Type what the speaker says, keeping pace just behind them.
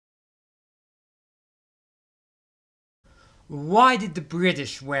Why did the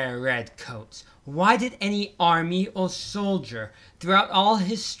British wear red coats? Why did any army or soldier throughout all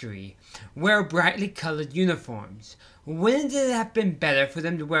history wear brightly colored uniforms? Wouldn't it have been better for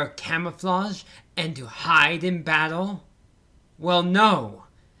them to wear camouflage and to hide in battle? Well, no.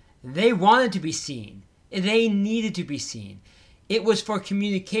 They wanted to be seen. They needed to be seen. It was for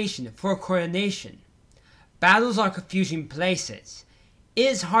communication, for coordination. Battles are confusing places. It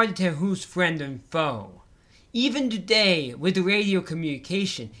is hard to tell who's friend and foe. Even today, with radio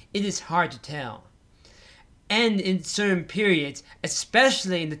communication, it is hard to tell. And in certain periods,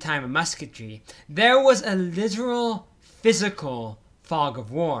 especially in the time of musketry, there was a literal, physical fog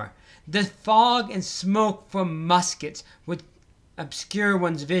of war. The fog and smoke from muskets would obscure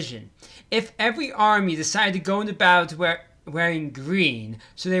one's vision. If every army decided to go into battle wearing green,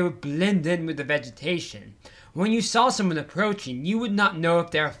 so they would blend in with the vegetation, when you saw someone approaching, you would not know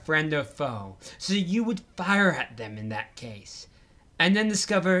if they're a friend or foe, so you would fire at them in that case. And then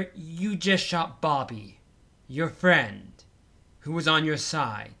discover you just shot Bobby, your friend, who was on your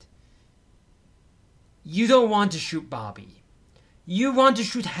side. You don't want to shoot Bobby. You want to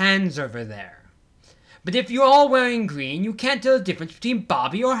shoot Hans over there. But if you're all wearing green, you can't tell the difference between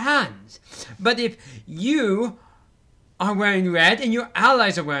Bobby or Hans. But if you are wearing red and your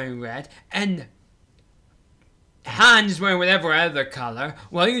allies are wearing red, and Hans is wearing whatever other color,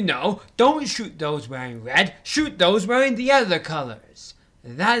 well, you know, don't shoot those wearing red, shoot those wearing the other colors.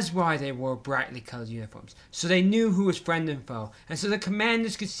 That is why they wore brightly colored uniforms, so they knew who was friend and foe, and so the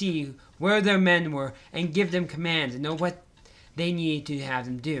commanders could see where their men were and give them commands and know what they needed to have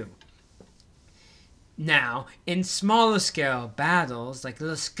them do. Now, in smaller scale battles, like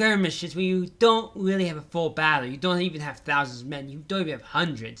little skirmishes where you don't really have a full battle, you don't even have thousands of men, you don't even have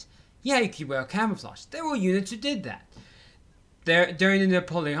hundreds, yeah, you could wear camouflage. There were units who did that. During the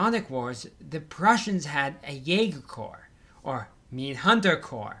Napoleonic Wars, the Prussians had a Jaeger Corps, or Hunter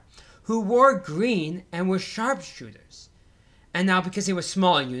Corps, who wore green and were sharpshooters. And now, because they were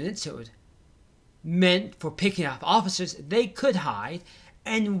smaller units, it was meant for picking off officers, they could hide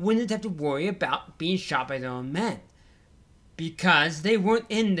and wouldn't have to worry about being shot by their own men, because they weren't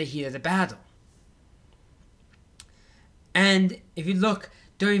in the heat of the battle. And if you look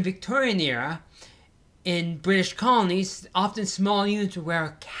during Victorian era, in British colonies, often small units would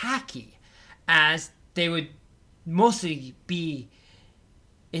wear khaki, as they would mostly be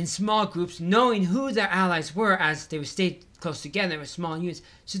in small groups, knowing who their allies were, as they would stay close together with small units,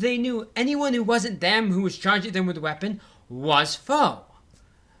 so they knew anyone who wasn't them, who was charging them with a weapon, was foe.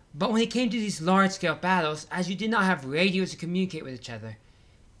 But when it came to these large-scale battles, as you did not have radios to communicate with each other,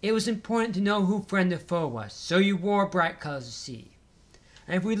 it was important to know who friend or foe was, so you wore bright colors to see.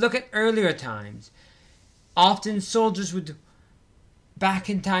 And if we look at earlier times, often soldiers would, back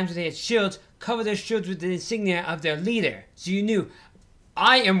in times when they had shields, cover their shields with the insignia of their leader. So you knew,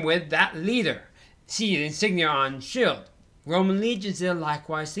 I am with that leader. See the insignia on shield. Roman legions did a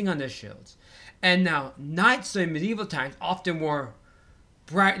likewise thing on their shields. And now, knights during medieval times often wore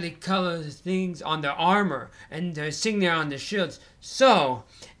brightly colored things on their armor and their insignia on their shields. So,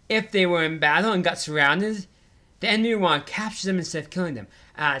 if they were in battle and got surrounded, the enemy would want to capture them instead of killing them,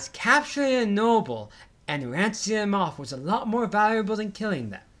 as capturing a noble and ransoming them off was a lot more valuable than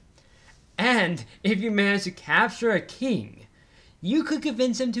killing them. And if you managed to capture a king, you could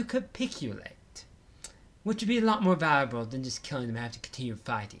convince him to capitulate, which would be a lot more valuable than just killing them and have to continue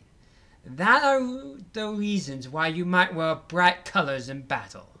fighting. That are the reasons why you might wear bright colors in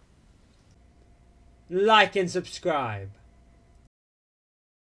battle. Like and subscribe.